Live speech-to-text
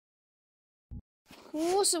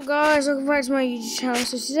What's up guys, welcome back to my YouTube channel.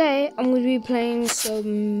 So today I'm going to be playing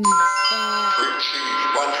some Great cheese,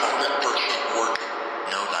 100% working.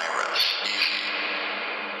 No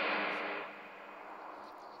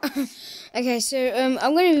virus. Okay, so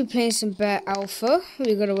I'm going to be playing some Bear Alpha.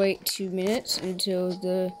 We're going to wait 2 minutes until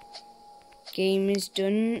the game is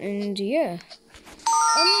done, and yeah. Your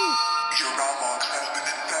Roblox has been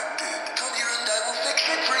infected. Come here and I will fix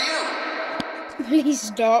it for you. Please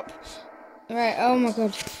stop. Right, oh my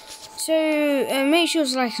god. So, make sure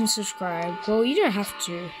to like and subscribe. Well, you don't have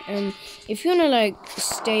to. If you want to, like,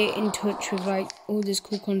 stay in touch with, like, all this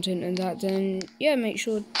cool content and that, then, yeah, make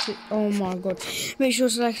sure to, oh my god. Make sure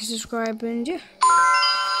to like and subscribe, and, yeah.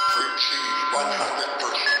 Great cheese,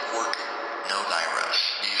 100% working. No virus.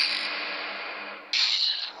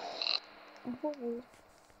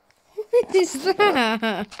 What is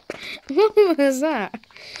that? What was that?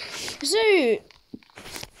 So,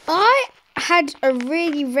 I had a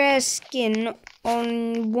really rare skin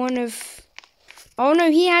on one of... Oh no,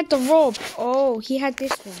 he had the Rob. Oh, he had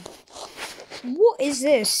this one. What is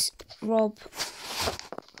this, Rob?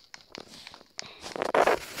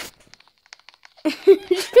 I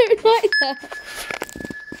don't like that.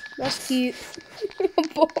 That's cute.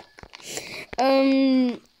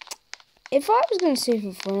 If I was going to say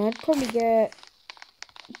for fun, I'd probably get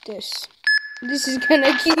this. This is kind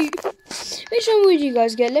of cute. Which one would you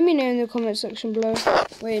guys get? Let me know in the comment section below.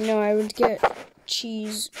 Wait, no, I would get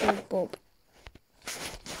Cheese or Bob.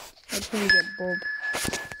 I'd probably get Bob.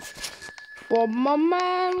 Bob, my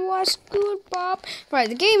man, what's good, Bob? Right,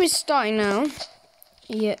 the game is starting now.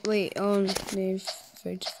 Yeah, wait, I'll move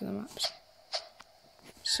photos for the maps.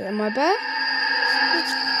 So, am I bear?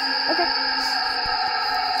 Okay.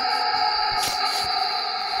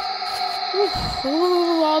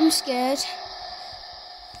 Ooh, I'm scared.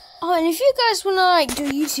 Oh, and if you guys want to, like, do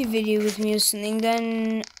a YouTube video with me or something,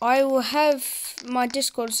 then I will have my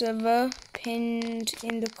Discord server pinned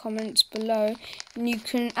in the comments below. And you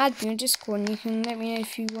can add me on Discord and you can let me know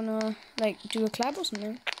if you want to, like, do a collab or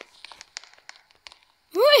something.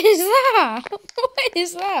 What is that? What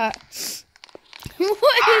is that?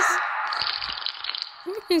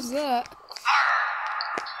 What is that?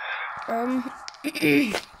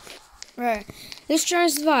 Right, let's try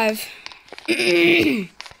and survive.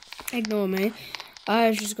 Ignore me.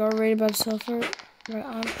 I just got really bad sulfur. Right,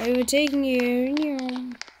 I'm overtaking you.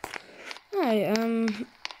 Yeah. Right,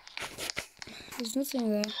 there's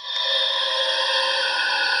nothing there.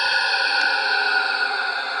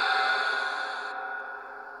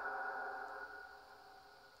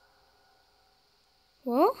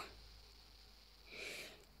 What?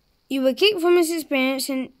 You were kicked from this experience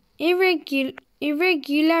and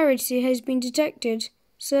irregularity has been detected.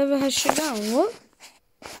 Server has shut down. What?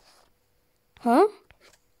 Huh?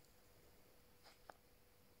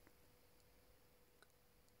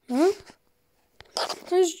 Huh?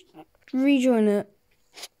 Let's rejoin it.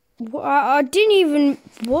 What? I didn't even...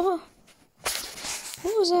 What?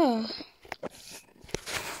 What was that?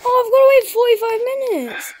 Oh, I've got to wait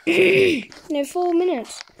 45 minutes. No, 4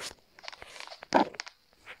 minutes.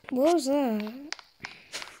 What was that?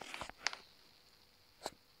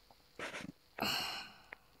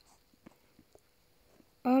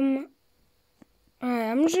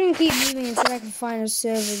 Alright, I'm just gonna keep moving until I can find a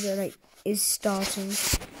server that, like, is starting.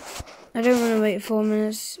 I don't want to wait 4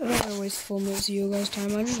 minutes. I don't want to waste 4 minutes of your guys'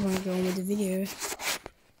 time. I just want to go on with the video.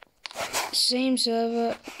 Same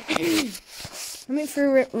server. Let me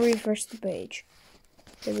refresh the page.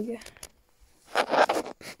 There we go.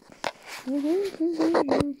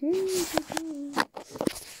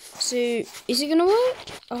 So, is it gonna work?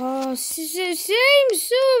 Oh, same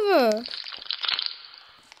server.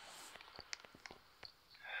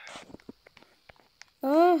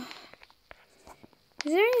 Oh,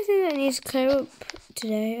 is there anything that needs to clear up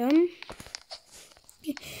today?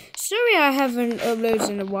 Sorry I haven't uploaded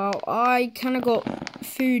in a while. I kind of got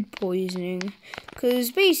food poisoning. Because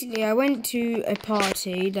basically I went to a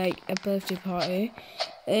party, like a birthday party.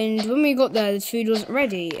 And when we got there, the food wasn't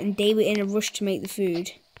ready. And they were in a rush to make the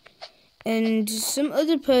food. And some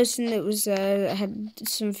other person that was there that had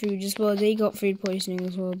some food as well, they got food poisoning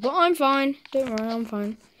as well. But I'm fine. Don't worry, I'm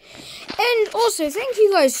fine. And also, thank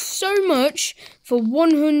you guys so much for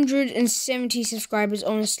 170 subscribers,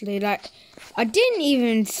 honestly. Like, I didn't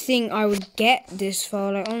even think I would get this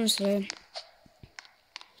far, like, honestly.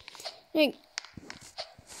 Like,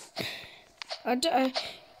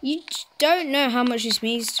 you don't know how much this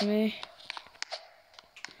means to me.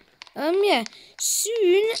 Yeah,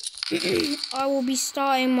 soon I will be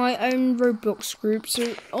starting my own Roblox group.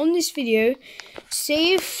 So on this video,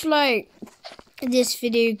 say if, like, this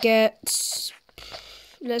video gets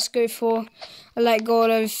let's go for a like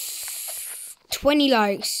goal of 20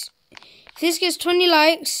 likes. If this gets 20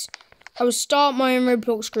 likes, I will start my own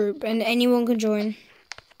Roblox group and anyone can join.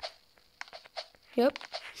 Yep.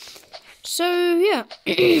 So, yeah.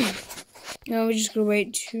 Now we're just going to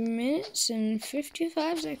wait 2 minutes and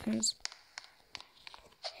 55 seconds.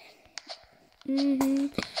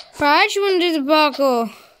 Right, I actually want to do the parkour.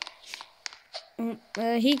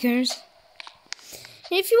 He goes.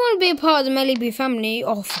 If you want to be a part of the Melliboo family,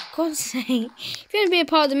 oh, for God's sake. If you want to be a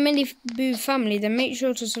part of the Melliboo family, then make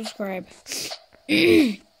sure to subscribe.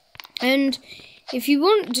 And if you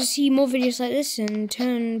want to see more videos like this, then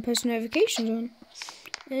turn post notifications on.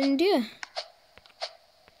 And yeah.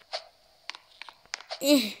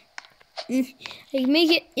 Like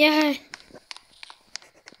make it, yeah.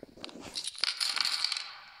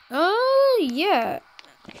 Oh, yeah.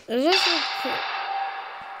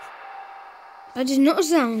 That did not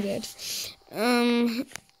sound good.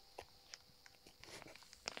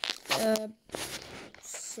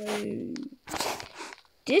 So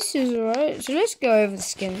this is alright. So let's go over the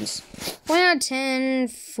skins. 1 out of 10,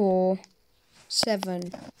 4,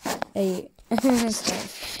 7, 8.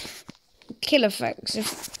 Kill effects.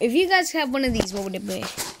 If you guys have one of these, what would it be?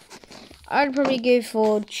 I'd probably go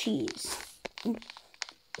for cheese.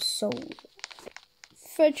 Soul.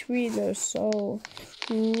 Fetch me the soul.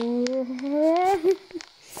 Do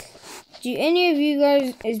any of you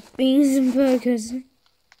guys is beans and burgers?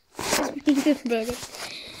 It's beans and burgers.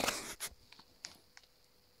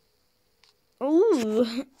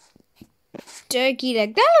 Ooh. Turkey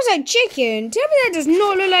leg. That looks like chicken. Tell me that does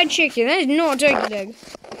not look like chicken. That is not a turkey leg.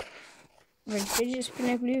 Red fidget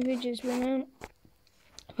spinner, blue fidget spinner.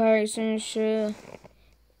 Pirate Sunshine.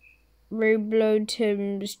 Roblo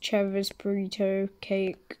Tim's Travis burrito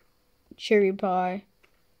cake. Cherry pie.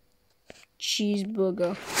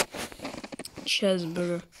 Cheeseburger.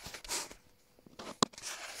 Cheeseburger.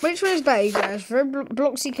 Which one is better, you guys?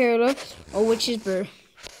 Bloxy Cola or Witch's Brew?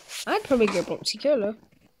 I'd probably go Bloxy Cola.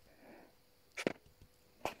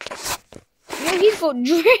 No, he's got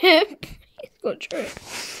drip. He's got drip.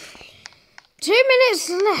 2 minutes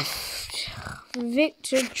left.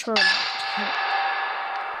 Victor Trump.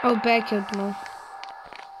 Oh, Bear killed them all.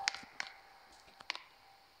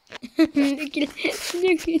 Look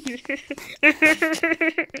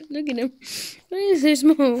at him. Why is he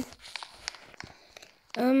so small?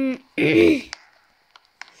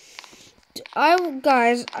 I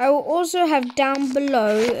will also have down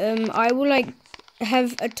below, I will like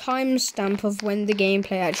have a timestamp of when the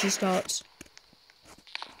gameplay actually starts.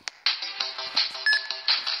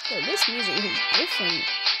 Oh, this music is different.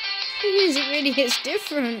 The music really hits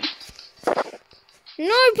different.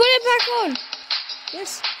 No, put it back on.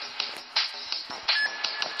 Yes.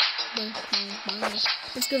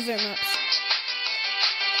 Let's go for maps.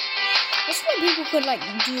 That's why people could like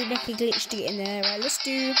do like a glitch to get in there. Right, let's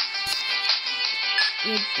do.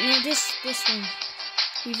 No, this one.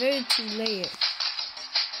 We voted too late.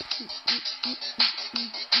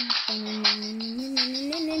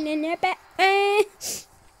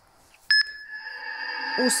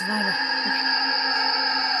 Oh, survivor.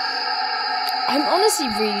 I'm honestly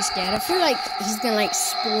really scared. I feel like he's gonna like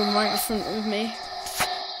spawn right in front of me.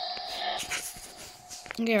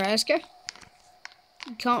 Okay, right, let's go.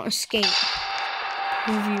 You can't escape.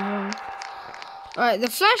 Prove you wrong. Alright, the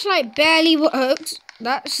flashlight barely worked.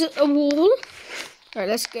 That's a wall. Alright,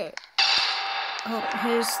 let's go. Oh,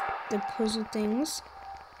 here's the puzzle things.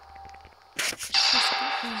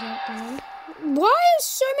 Why are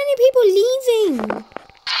so many people leaving?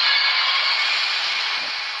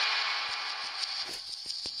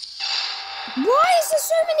 Why is there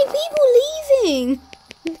so many people leaving?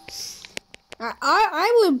 I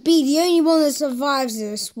would be the only one that survives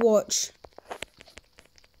this. Watch.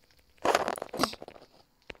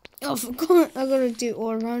 Oh, I forgot. I gotta do it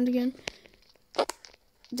all around again.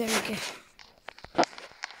 There we go.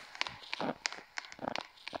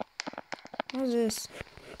 What's this?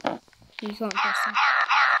 You can't press them.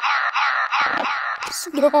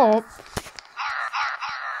 Stop.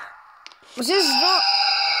 What's this? Stop.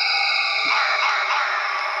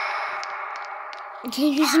 Can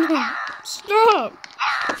you stop? Stop.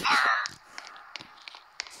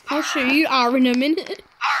 I'll show you are in a minute.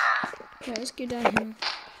 Okay, let's get down here.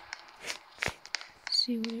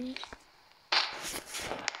 See what it is.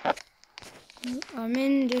 I'm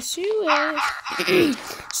in the sewers.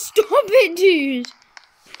 Stop it, dude.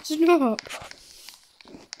 Stop.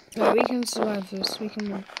 Right, we can survive this. We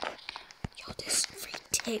can win. Yo, there's 3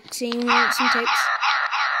 ticks. Anyone want some ticks?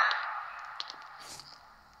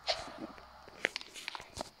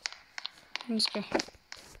 Let's go.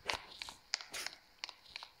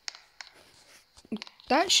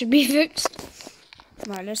 That should be fixed.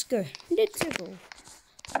 Right, let's go. Let's go.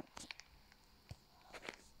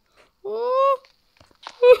 Oh.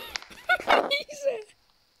 He's there.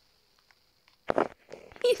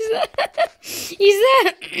 He's there. He's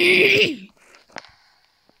there.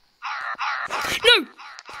 No.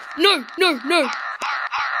 No, no, no.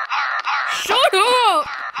 Shut up.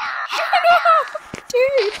 Shut up,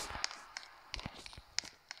 dude.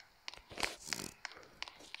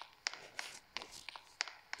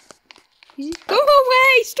 Go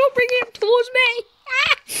away! Stop bringing him towards me!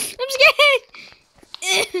 Ah, I'm scared!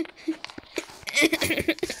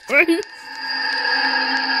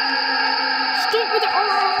 Stop with the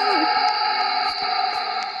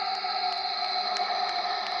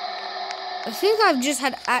I think I've just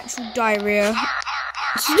had actual diarrhea.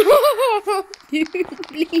 Stop! Dude,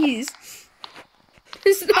 please.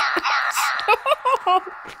 Stop! Stop!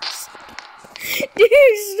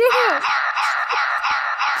 Dude, stop!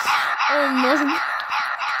 Oh my God.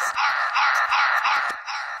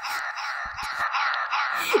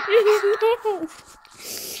 No.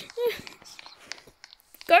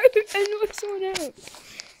 Go and look someone else.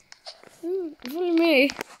 Follow me.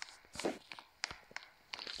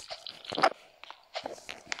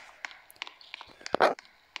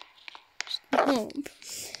 Stop.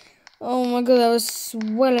 Oh my God, that was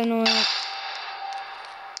well annoying.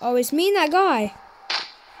 Oh, it's me and that guy.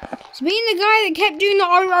 It's me and the guy that kept doing the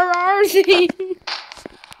RRR thing.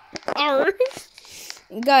 R.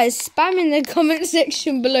 Guys, spam in the comment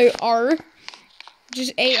section below R.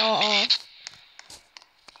 Just ARR.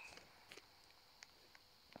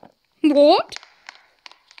 What?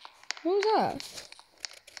 What was that?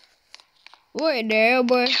 What the hell,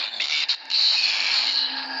 boy?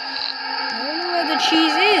 I don't know where the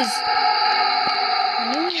cheese is.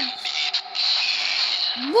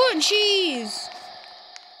 What cheese?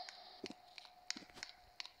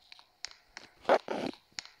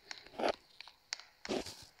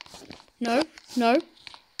 No, no.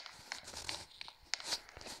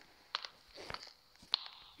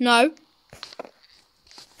 No. No!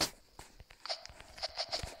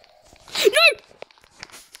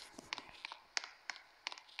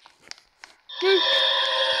 No!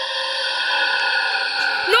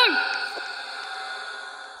 No! No! No! No! No! No! No! No!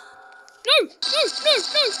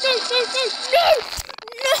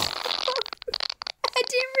 No! I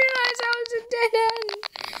didn't realize I was a dead end.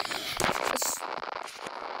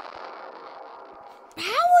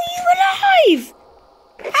 How are you alive?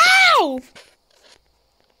 Ow!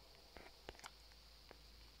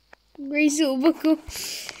 Graceful buckle.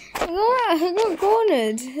 I got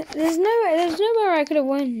cornered. There's nowhere I could have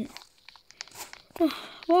went.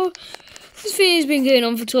 Well, this video's been going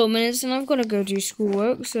on for 12 minutes and I've got to go do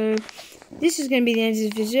schoolwork, so this is going to be the end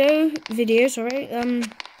of the video, sorry.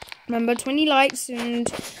 Remember, 20 likes and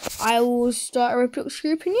I will start a Roblox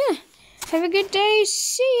group, and yeah. Have a good day.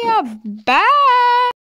 See ya. Bye.